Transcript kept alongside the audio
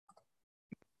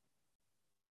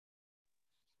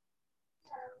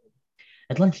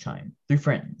At lunchtime, three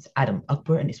friends, Adam,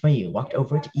 Akbar, and Ismail, walked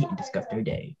over to eat and discuss their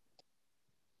day.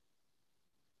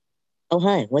 Oh,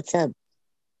 hi, what's up?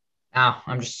 Ah,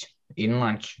 I'm just eating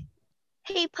lunch.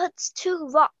 He puts two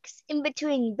rocks in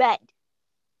between bread.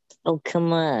 Oh,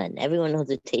 come on. Everyone knows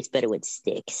it tastes better with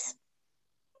sticks.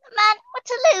 Man, what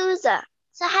a loser.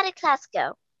 So how did class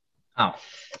go? Oh,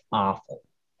 awful.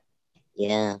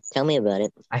 Yeah, tell me about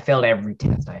it. I failed every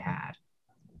test I had.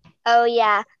 Oh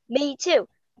yeah, me too.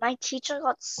 My teacher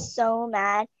got so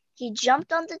mad. He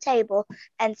jumped on the table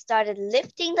and started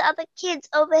lifting the other kids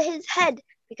over his head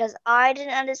because I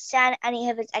didn't understand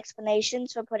any of his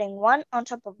explanations for putting one on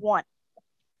top of one.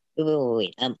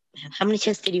 Wait. How many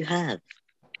tests did you have?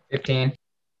 15.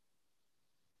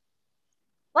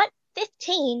 What?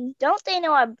 15? Don't they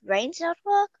know our brains don't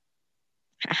work?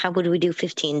 How would we do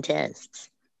 15 tests?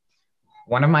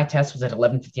 One of my tests was at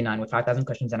 11:59 with 5,000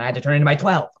 questions, and I had to turn in by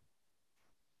 12.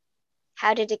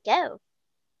 How did it go?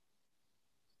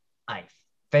 I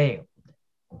failed.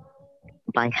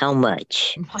 By how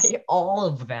much? By all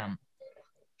of them.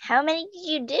 How many did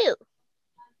you do?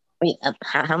 Wait,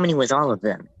 how many was all of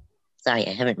them? Sorry,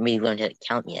 I haven't really learned how to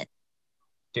count yet.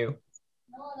 2.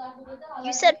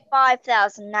 You said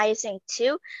 5,000, now you're saying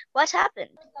 2? What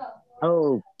happened?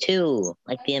 Oh, 2,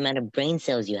 like the amount of brain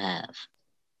cells you have.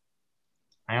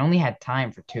 I only had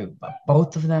time for 2, but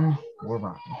both of them were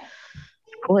wrong.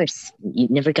 Of course, you've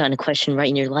never gotten a question right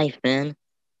in your life, man.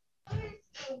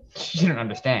 You don't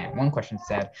understand. One question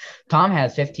said, Tom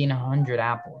has 1,500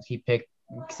 apples. He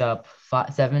picks up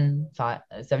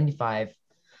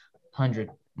 7,500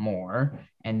 more.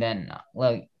 And then,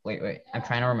 wait. I'm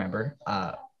trying to remember.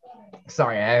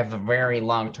 Sorry, I have a very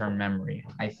long-term memory.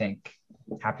 I think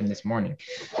it happened this morning,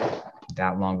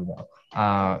 that long ago.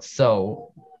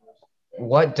 So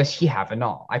what does he have in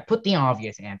all? I put the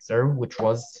obvious answer, which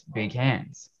was big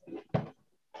hands.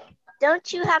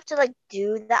 Don't you have to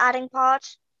do the adding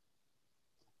part?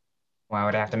 Why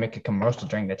would I have to make a commercial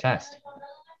during the test?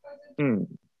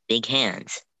 Big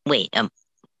hands. Wait,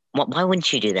 why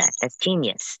wouldn't you do that? That's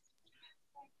genius.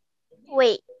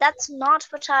 Wait, that's not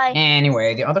what I...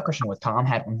 Anyway, the other question was Tom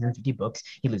had 150 books.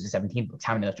 He loses 17 books.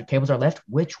 How many electric cables are left?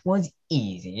 Which was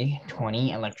easy.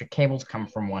 20 electric cables come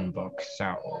from one book,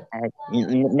 so...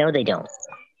 No, they don't.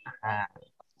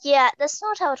 Yeah, that's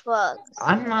not how it works.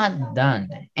 I'm not done.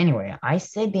 Anyway, I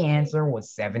said the answer was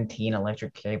 17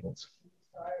 electric cables.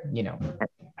 You know,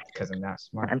 because I'm not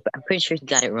smart. I'm pretty sure he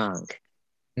got it wrong.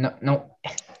 No,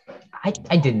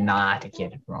 I did not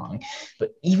get it wrong.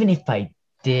 But even if I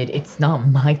did, it's not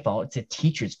my fault. It's a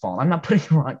teacher's fault. I'm not putting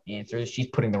the wrong answers. She's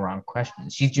putting the wrong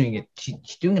questions. She's doing it.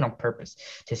 She's doing it on purpose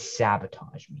to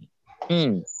sabotage me.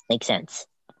 Makes sense.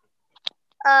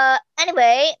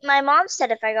 Anyway, my mom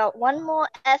said if I got one more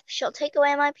F, she'll take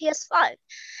away my PS5.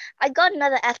 I got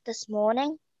another F this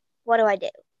morning. What do I do?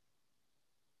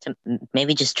 So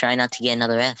maybe just try not to get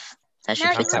another F. That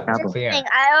should fix the problem.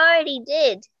 I already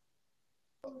did.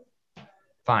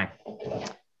 Fine.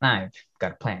 I've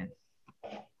got a plan.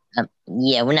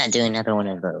 Yeah, we're not doing another one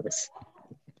of those.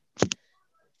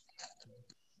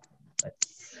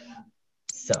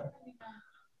 So,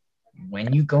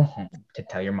 when you go home to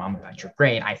tell your mom about your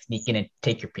grade, I sneak in and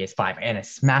take your PS5 and I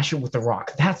smash it with a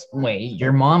rock. That's the way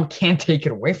your mom can't take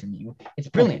it away from you. It's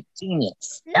brilliant.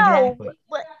 Genius. No, exactly.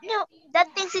 No, that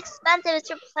thing's expensive. It's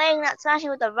for playing, not smashing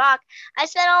with a rock. I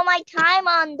spent all my time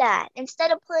on that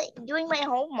instead of doing my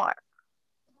homework.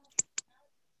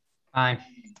 Fine.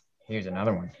 Here's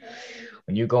another one.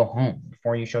 When you go home,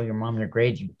 before you show your mom your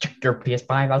grade, you chuck your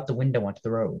PS5 out the window onto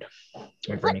the road.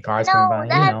 Wait for any cars coming by,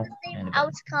 that's the same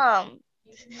outcome.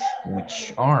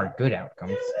 Which are good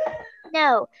outcomes.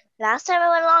 No, last time I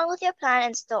went along with your plan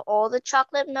and stole all the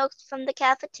chocolate milk from the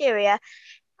cafeteria,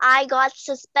 I got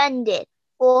suspended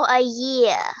for a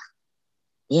year.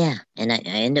 Yeah, and I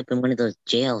end up in one of those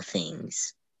jail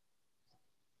things.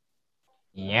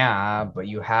 Yeah, but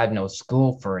you had no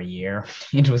school for a year.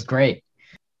 It was great.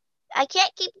 I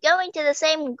can't keep going to the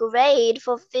same grade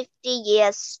for 50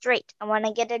 years straight. I want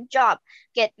to get a job,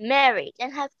 get married,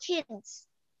 and have kids.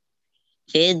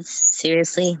 Kids?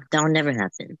 Seriously? That will never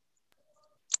happen.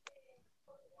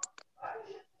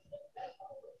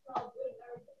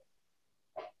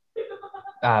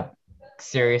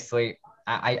 Seriously?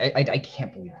 I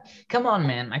can't believe it. Come on,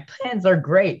 man. My plans are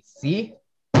great. See?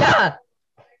 Yeah!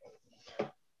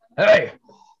 Hey!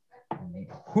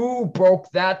 Who broke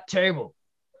that table?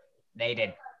 They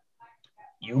did.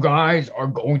 You guys are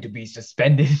going to be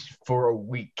suspended for a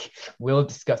week. We'll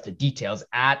discuss the details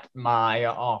at my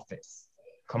office.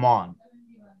 Come on.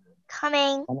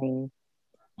 Coming.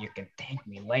 You can thank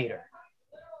me later.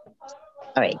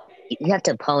 All right. You have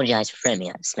to apologize for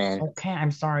Phineas, man. Okay,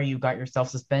 I'm sorry you got yourself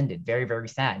suspended. Very, very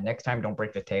sad. Next time, don't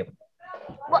break the table.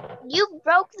 What? You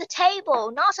broke the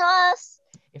table, not us.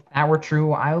 If that were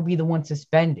true, I would be the one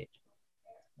suspended.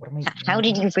 What am I? How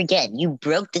did you forget? You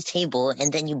broke the table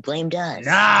and then you blamed us.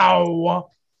 No!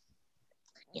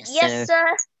 Yes,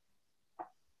 sir.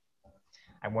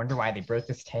 I wonder why they broke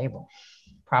this table.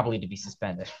 Probably to be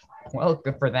suspended. Well,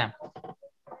 good for them.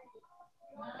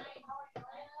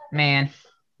 Man,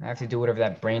 I have to do whatever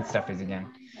that brain stuff is again.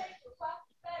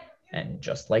 And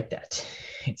just like that,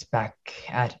 it's back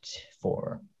at it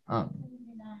for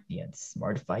the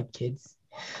unsmartified kids.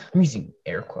 I'm using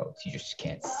air quotes. You just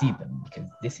can't see them because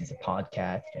this is a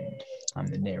podcast and I'm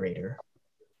the narrator.